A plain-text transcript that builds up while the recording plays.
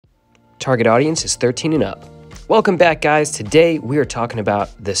Target audience is 13 and up. Welcome back, guys. Today we are talking about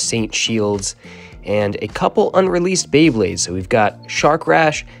the Saint Shields and a couple unreleased Beyblades. So we've got Shark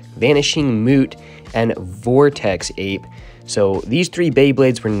Rash, Vanishing Moot, and Vortex Ape. So these three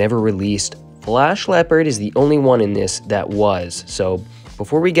Beyblades were never released. Flash Leopard is the only one in this that was. So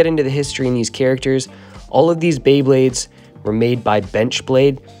before we get into the history in these characters, all of these Beyblades were made by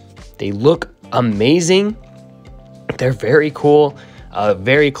Benchblade. They look amazing. They're very cool.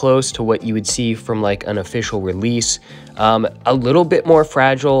 Very close to what you would see from like an official release. A little bit more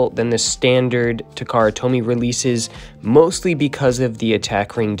fragile than the standard Takara Tomy releases, mostly because of the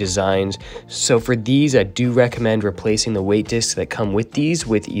attack ring designs. So for these, I do recommend replacing the weight discs that come with these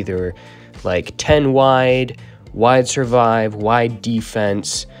with either like 10 wide, wide survive, wide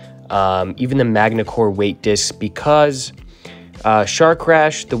defense, even the MagnaCore weight discs, because Shark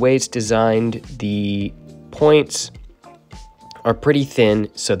Rash, the way it's designed, the points are pretty thin,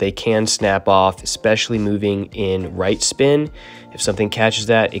 so they can snap off, especially moving in right spin. If something catches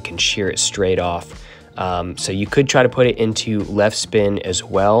that, it can shear it straight off. So you could try to put it into left spin as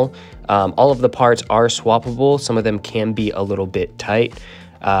well. All of the parts are swappable. Some of them can be a little bit tight.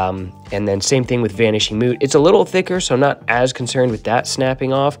 And then same thing with Vanishing Moot. It's a little thicker, so I'm not as concerned with that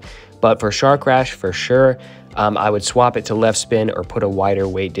snapping off. But for Shark Rash, for sure, I would swap it to left spin or put a wider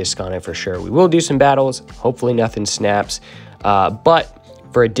weight disc on it for sure. We will do some battles. Hopefully nothing snaps. But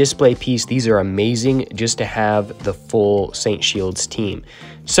for a display piece, these are amazing just to have the full Saint Shields team.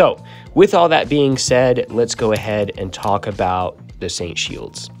 So with all that being said, let's go ahead and talk about the Saint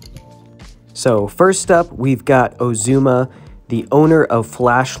Shields. So first up, we've got Ozuma, the owner of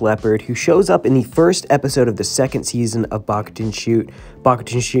Flash Leopard, who shows up in the first episode of the second season of Bakuten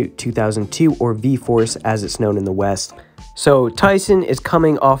Shoot 2002, or V-Force as it's known in the West. So Tyson is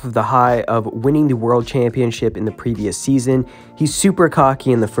coming off of the high of winning the world championship in the previous season. He's super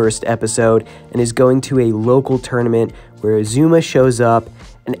cocky in the first episode and is going to a local tournament where Ozuma shows up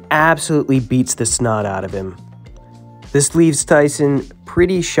and absolutely beats the snot out of him. This leaves Tyson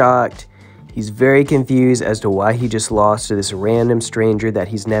pretty shocked. He's very confused as to why he just lost to this random stranger that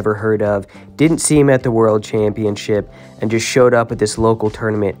he's never heard of, didn't see him at the World Championship, and just showed up at this local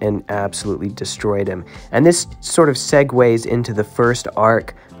tournament and absolutely destroyed him. And this sort of segues into the first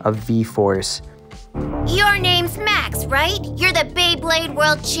arc of V-Force. Your name's Max, right? You're the Beyblade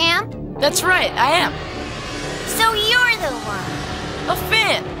World Champ? That's right, I am. So you're the one. A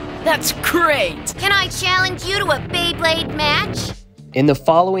fan! That's great! Can I challenge you to a Beyblade match? In the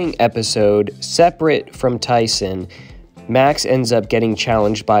following episode, separate from Tyson, Max ends up getting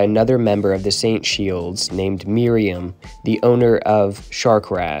challenged by another member of the Saint Shields named Miriam, the owner of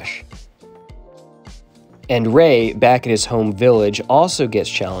Shark Rash. And Ray, back at his home village, also gets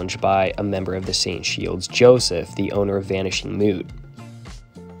challenged by a member of the Saint Shields, Joseph, the owner of Vanishing Moot.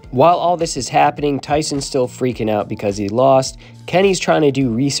 While all this is happening, Tyson's still freaking out because he lost. Kenny's trying to do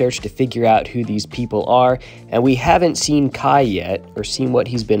research to figure out who these people are, and we haven't seen Kai yet or seen what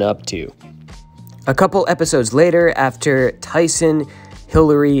he's been up to. A couple episodes later, after Tyson,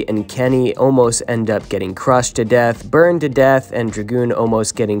 Hillary, and Kenny almost end up getting crushed to death, burned to death, and Dragoon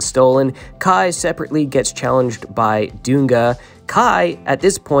almost getting stolen, Kai separately gets challenged by Dunga. Kai, at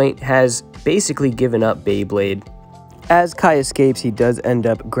this point, has basically given up Beyblade. As Kai escapes, he does end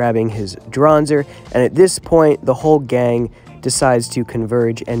up grabbing his Dronzer, and at this point, the whole gang decides to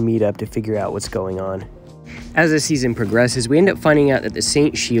converge and meet up to figure out what's going on. As the season progresses, we end up finding out that the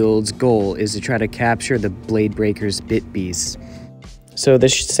Saint Shield's goal is to try to capture the Blade Breaker's Bit Beasts. So the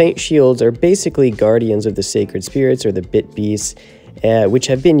Saint Shields are basically guardians of the sacred spirits, or the Bit Beasts, which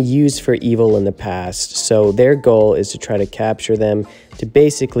have been used for evil in the past. So their goal is to try to capture them to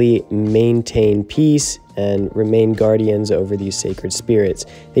basically maintain peace and remain guardians over these sacred spirits.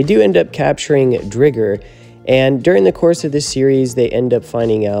 They do end up capturing Drigger, and during the course of this series, they end up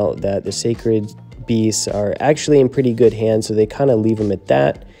finding out that the sacred beasts are actually in pretty good hands, so they kind of leave them at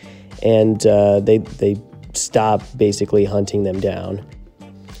that, and they stop basically hunting them down.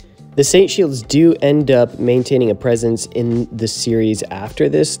 The Saint Shields do end up maintaining a presence in the series after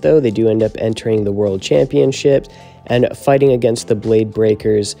this, though. They do end up entering the World Championships and fighting against the Blade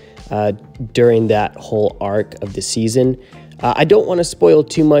Breakers during that whole arc of the season. I don't want to spoil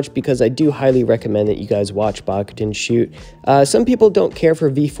too much because I do highly recommend that you guys watch Bakuten Shoot. Some people don't care for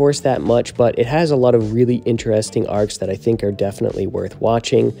V-Force that much, but it has a lot of really interesting arcs that I think are definitely worth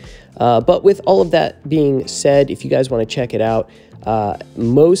watching. But with all of that being said, if you guys want to check it out,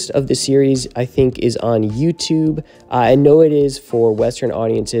 most of the series, I think, is on YouTube. I know it is for Western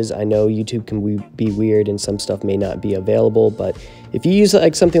audiences. I know YouTube can be weird and some stuff may not be available, but if you use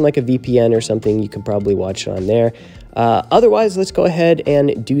like something like a VPN or something, you can probably watch it on there. Otherwise, let's go ahead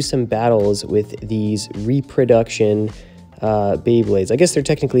and do some battles with these reproduction Beyblades. I guess they're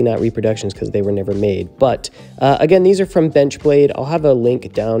technically not reproductions because they were never made. But again, these are from Benchblade. I'll have a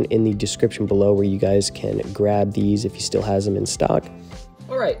link down in the description below where you guys can grab these if you still has them in stock.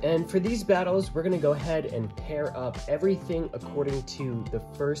 All right, and for these battles, we're gonna go ahead and pair up everything according to the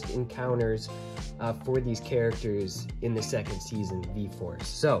first encounters for these characters in the second season, V-Force.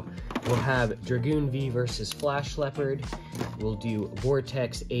 So we'll have Dragoon V versus Flash Leopard. We'll do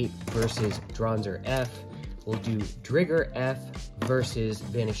Vortex 8 versus Dronzer F. We'll do Drigger F versus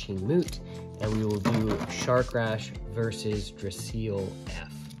Vanishing Moot. And we will do Shark Rash versus Drasil F.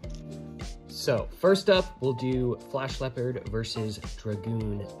 So, first up, we'll do Flash Leopard versus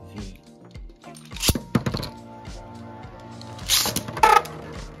Dragoon V.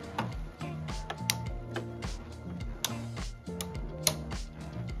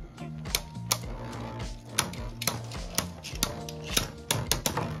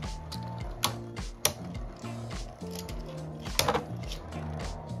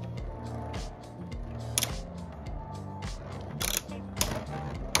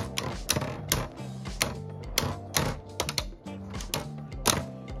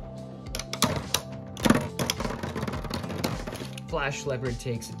 Flash Leopard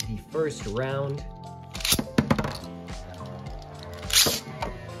takes the first round.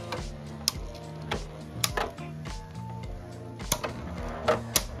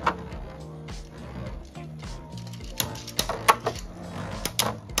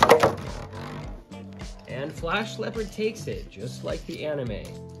 And Flash Leopard takes it, just like the anime.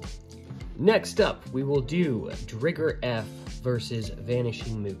 Next up, we will do Drigger F versus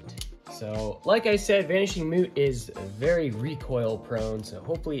Vanishing Moot. So, like I said, Vanishing Moot is very recoil prone, so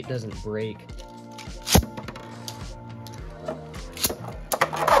hopefully it doesn't break.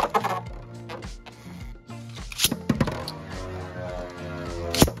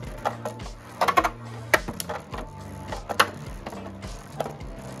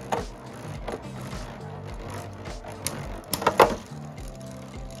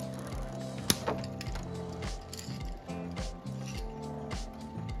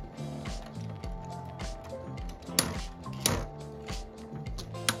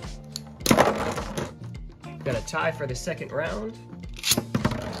 Got a tie for the second round.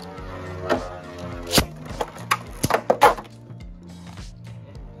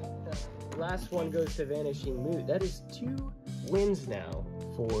 The last one goes to Vanishing Moot. That is 2 wins now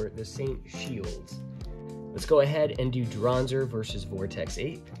for the Saint Shields. Let's go ahead and do Dronzer versus Vortex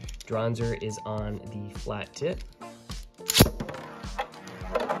 8. Dronzer is on the flat tip.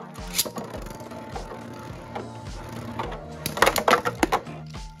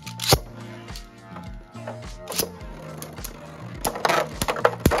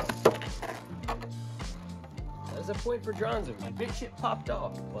 A point for Dronzer. The big chip popped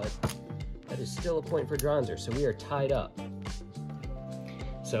off, but that is still a point for Dronzer, so we are tied up.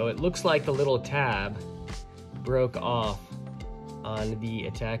 So it looks like the little tab broke off on the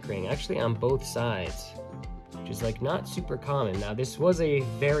attack ring, actually on both sides, which is like not super common. Now this was a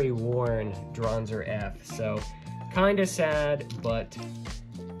very worn Dronzer F, so kinda sad, but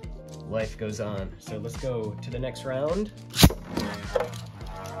life goes on. So let's go to the next round.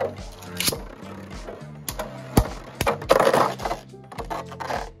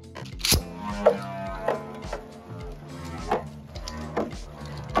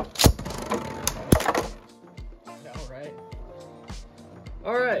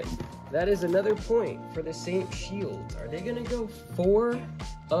 Alright, that is another point for the Saint Shields. Are they gonna go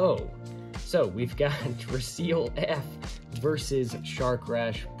 4-0? So we've got Drasil F versus Shark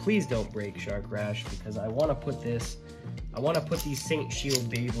Rash. Please don't break Shark Rash because I want to put these Saint Shield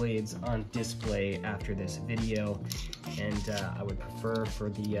Beyblades on display after this video, and I would prefer for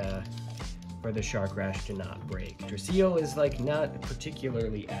the Shark Rash to not break. Drasil is like not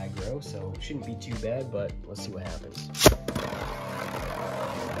particularly aggro, so it shouldn't be too bad, but let's see what happens.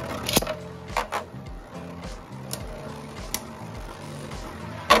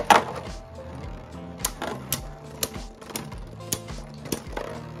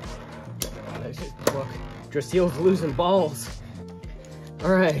 Look, Drasil's losing balls.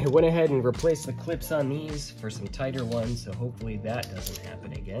 Alright, I went ahead and replaced the clips on these for some tighter ones, so hopefully that doesn't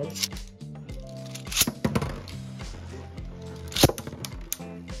happen again.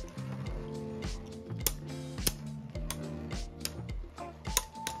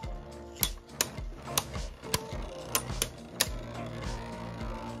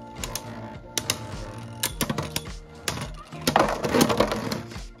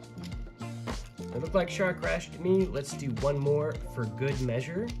 Look like Shark Rash to me. Let's do one more for good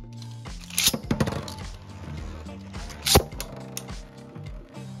measure.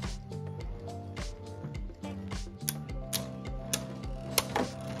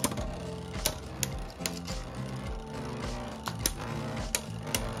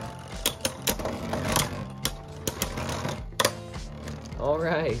 All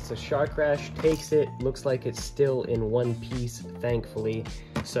right, so Shark Rash takes it. Looks like it's still in one piece, thankfully.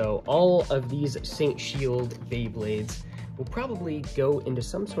 So all of these Saint Shield Beyblades will probably go into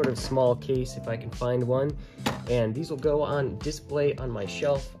some sort of small case if I can find one. And these will go on display on my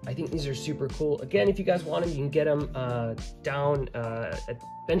shelf. I think these are super cool. Again, if you guys want them, you can get them down at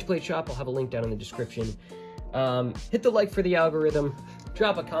Benchplate Shop. I'll have a link down in the description. Hit the like for the algorithm.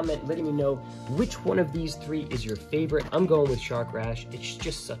 Drop a comment letting me know which one of these three is your favorite. I'm going with Shark Rash. It's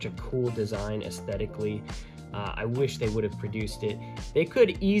just such a cool design aesthetically. I wish they would have produced it. They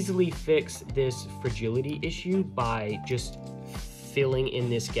could easily fix this fragility issue by just filling in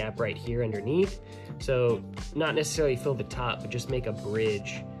this gap right here underneath. So not necessarily fill the top, but just make a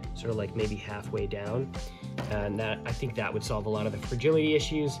bridge sort of like maybe halfway down. And I think that would solve a lot of the fragility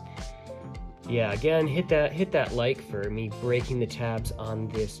issues. Yeah, again, hit that like for me breaking the tabs on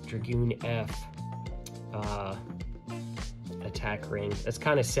this Dragoon F attack ring. That's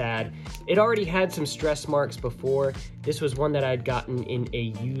kind of sad. It already had some stress marks before. This was one that I'd gotten in a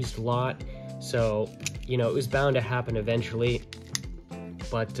used lot, so you know it was bound to happen eventually.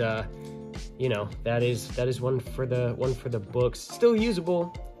 But you know that is one for the books. Still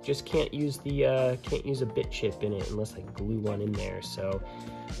usable. Just can't use a bit chip in it unless I glue one in there. So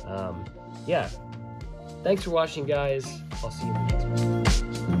yeah, thanks for watching, guys. I'll see you in the next one.